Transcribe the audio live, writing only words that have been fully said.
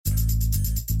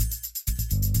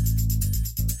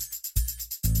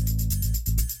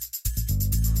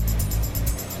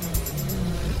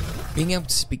Being able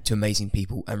to speak to amazing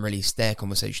people and release their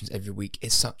conversations every week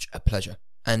is such a pleasure.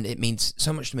 And it means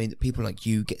so much to me that people like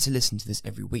you get to listen to this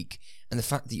every week, and the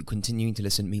fact that you're continuing to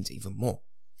listen means even more.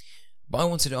 But I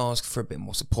wanted to ask for a bit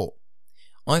more support.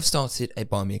 I've started a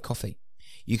Buy Me a Coffee.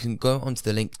 You can go onto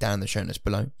the link down in the show notes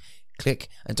below, click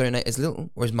and donate as little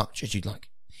or as much as you'd like.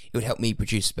 It would help me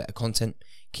produce better content,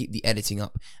 keep the editing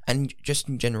up, and just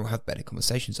in general have better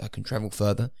conversations. I can travel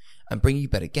further and bring you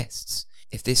better guests.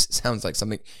 If this sounds like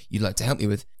something you'd like to help me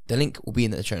with, the link will be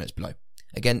in the show notes below.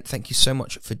 Again, thank you so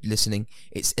much for listening.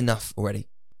 It's enough already.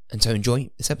 And so enjoy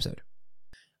this episode.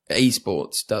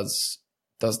 Esports does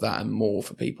that and more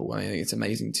for people. I think it's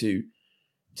amazing to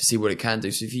see what it can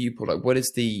do. So for you, Paul, like, what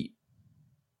is the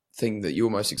thing that you're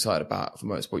most excited about for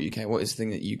Motorsport UK? What is the thing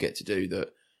that you get to do that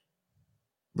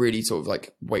really sort of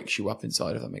like wakes you up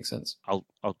inside, if that makes sense? I'll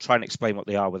try and explain what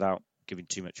they are without giving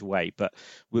too much away. But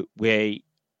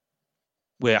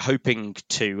we're hoping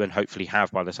to, and hopefully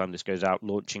have by the time this goes out,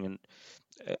 launching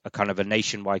a kind of a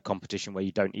nationwide competition where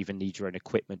you don't even need your own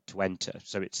equipment to enter.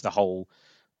 So it's the whole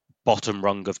bottom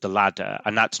rung of the ladder.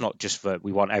 And that's not just for,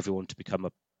 we want everyone to become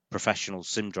a professional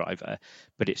sim driver,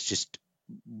 but it's just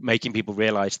making people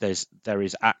realize there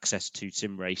is access to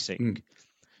sim racing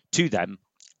to them,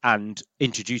 and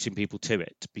introducing people to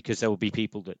it, because there will be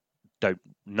people that don't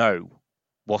know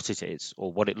what it is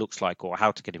or what it looks like or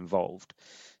how to get involved.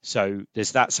 So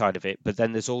there's that side of it, but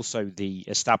then there's also the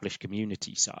established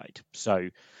community side. So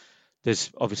there's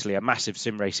obviously a massive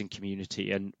sim racing community,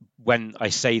 and when I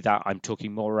say that, I'm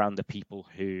talking more around the people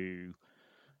who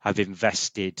have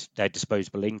invested their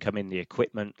disposable income in the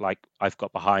equipment, like I've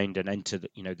got behind, and enter the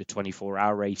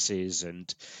 24-hour races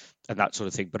and that sort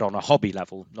of thing, but on a hobby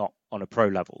level, not on a pro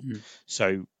level.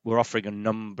 So we're offering a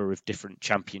number of different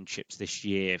championships this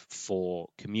year for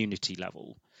community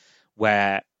level,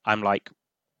 where I'm like,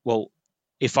 well,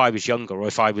 if I was younger, or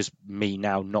if I was me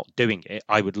now not doing it,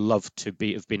 I would love to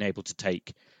have been able to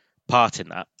take part in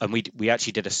that. And we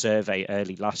actually did a survey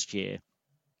early last year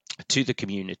to the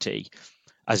community,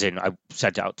 as in I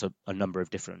sent out to a number of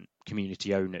different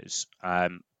community owners,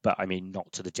 but I mean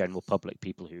not to the general public,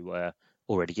 people who were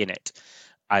already in it.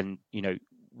 And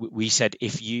we said,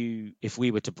 if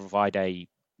we were to provide a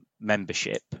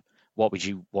membership, what would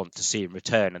you want to see in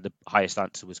return? And the highest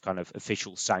answer was kind of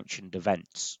official sanctioned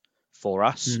events for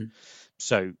us.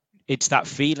 So it's that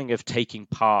feeling of taking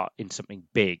part in something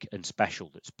big and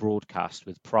special that's broadcast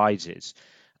with prizes,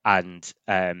 and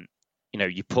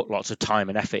you put lots of time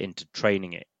and effort into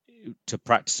training it, to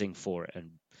practicing for it,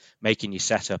 and making your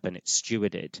setup, and it's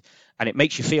stewarded, and it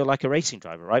makes you feel like a racing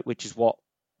driver, right? Which is what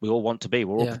we all want to be.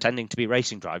 We're all pretending to be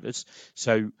racing drivers.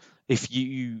 So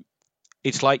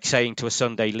it's like saying to a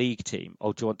Sunday league team,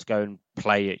 oh, do you want to go and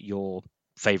play at your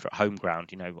favourite home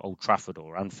ground, Old Trafford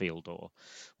or Anfield or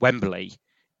Wembley?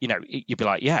 You'd be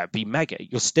like, yeah, it'd be mega.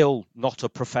 You're still not a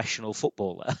professional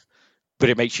footballer, but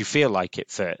it makes you feel like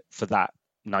it for that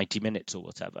 90 minutes or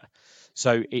whatever.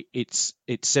 So it's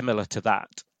similar to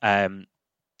that. And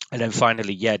then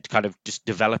finally, kind of just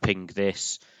developing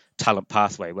this talent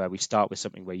pathway where we start with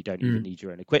something where you don't even need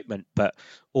your own equipment, but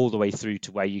all the way through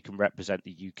to where you can represent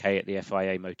the UK at the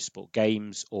FIA Motorsport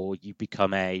Games, or you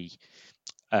become a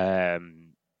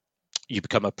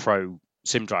pro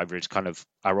sim driver is kind of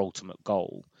our ultimate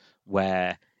goal,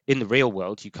 where in the real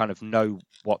world you kind of know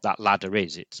what that ladder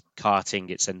is. It's karting,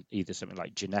 it's either something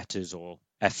like Ginettas or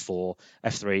F4,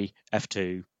 F3,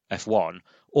 F2, F1,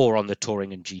 or on the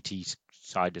touring and GT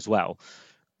side as well.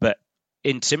 But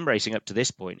in sim racing up to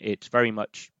this point, it's very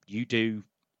much you do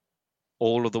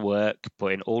all of the work,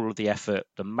 put in all of the effort,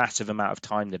 the massive amount of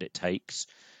time that it takes.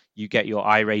 You get your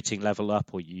I rating level up,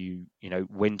 or you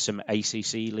win some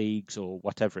ACC leagues or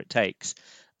whatever it takes,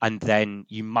 and then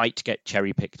you might get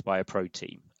cherry picked by a pro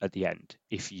team at the end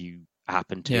if you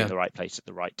happen to be in the right place at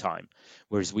the right time.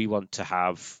 Whereas we want to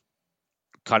have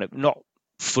kind of not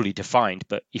fully defined,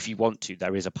 but if you want to,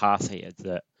 there is a path here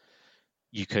that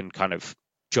you can kind of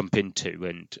jump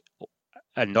into,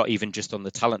 and not even just on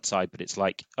the talent side, but it's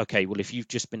like, okay, well, if you've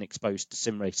just been exposed to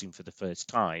sim racing for the first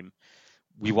time,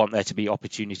 we want there to be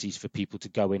opportunities for people to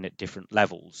go in at different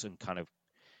levels, and kind of,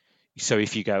 so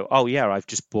if you go, oh yeah, I've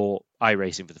just bought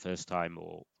iRacing for the first time,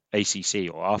 or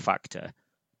ACC or R Factor,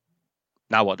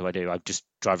 now what do I do? I'm just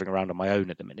driving around on my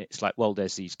own at the minute. It's like, well,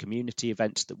 there's these community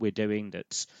events that we're doing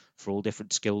that's for all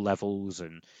different skill levels,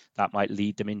 and that might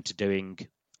lead them into doing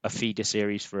a feeder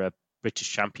series for a British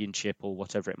Championship or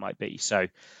whatever it might be. So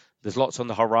there's lots on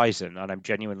the horizon, and I'm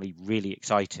genuinely really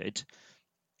excited,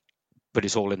 but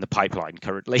it's all in the pipeline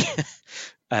currently.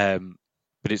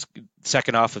 But it's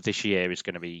second half of this year is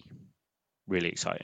going to be really exciting.